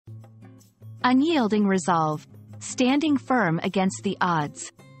Unyielding resolve. Standing firm against the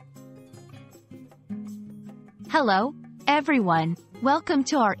odds. Hello, everyone. Welcome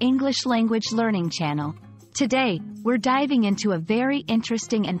to our English language learning channel. Today, we're diving into a very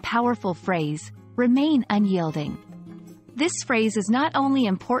interesting and powerful phrase, remain unyielding. This phrase is not only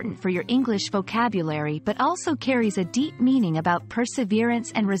important for your English vocabulary but also carries a deep meaning about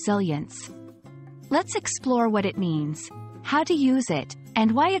perseverance and resilience. Let's explore what it means, how to use it,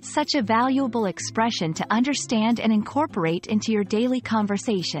 and why it's such a valuable expression to understand and incorporate into your daily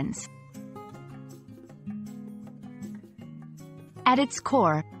conversations. At its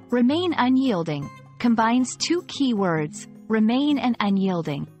core, remain unyielding combines two key words, remain and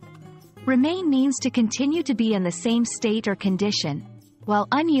unyielding. Remain means to continue to be in the same state or condition, while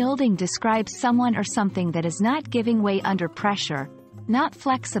unyielding describes someone or something that is not giving way under pressure, not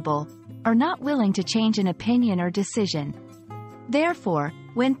flexible, or not willing to change an opinion or decision. Therefore,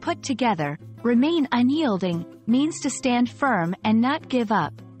 when put together, remain unyielding means to stand firm and not give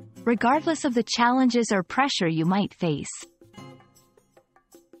up, regardless of the challenges or pressure you might face.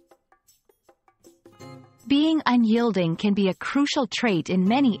 Being unyielding can be a crucial trait in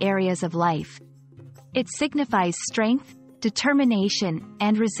many areas of life. It signifies strength, determination,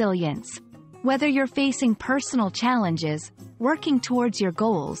 and resilience. Whether you're facing personal challenges, working towards your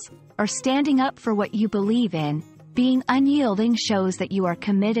goals, or standing up for what you believe in, being unyielding shows that you are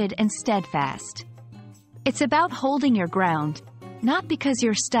committed and steadfast. It's about holding your ground, not because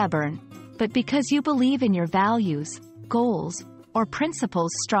you're stubborn, but because you believe in your values, goals, or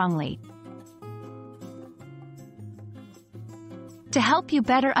principles strongly. To help you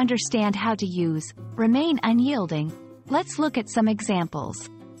better understand how to use remain unyielding, let's look at some examples.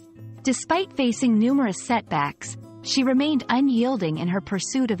 Despite facing numerous setbacks, she remained unyielding in her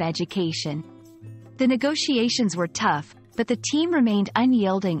pursuit of education. The negotiations were tough, but the team remained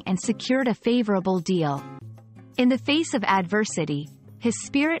unyielding and secured a favorable deal. In the face of adversity, his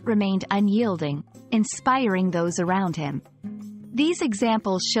spirit remained unyielding, inspiring those around him. These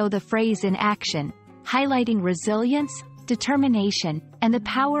examples show the phrase in action, highlighting resilience, determination, and the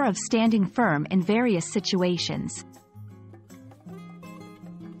power of standing firm in various situations.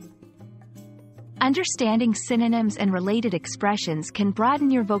 Understanding synonyms and related expressions can broaden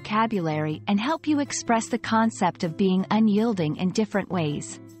your vocabulary and help you express the concept of being unyielding in different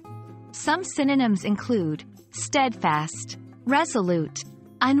ways. Some synonyms include steadfast, resolute,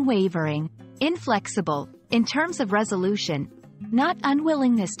 unwavering, inflexible, in terms of resolution, not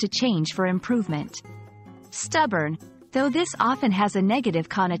unwillingness to change for improvement. Stubborn, though this often has a negative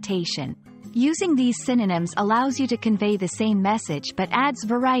connotation. Using these synonyms allows you to convey the same message but adds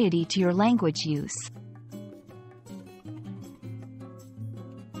variety to your language use.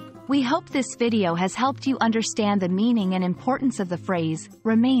 We hope this video has helped you understand the meaning and importance of the phrase,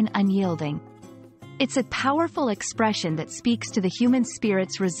 remain unyielding. It's a powerful expression that speaks to the human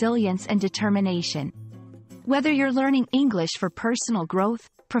spirit's resilience and determination. Whether you're learning English for personal growth,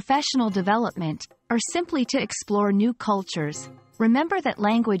 professional development, or simply to explore new cultures, remember that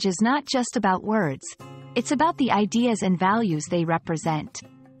language is not just about words, it's about the ideas and values they represent.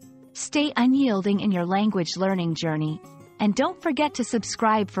 Stay unyielding in your language learning journey, and don't forget to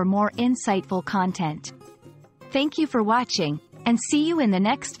subscribe for more insightful content. Thank you for watching, and see you in the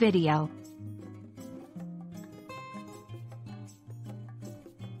next video.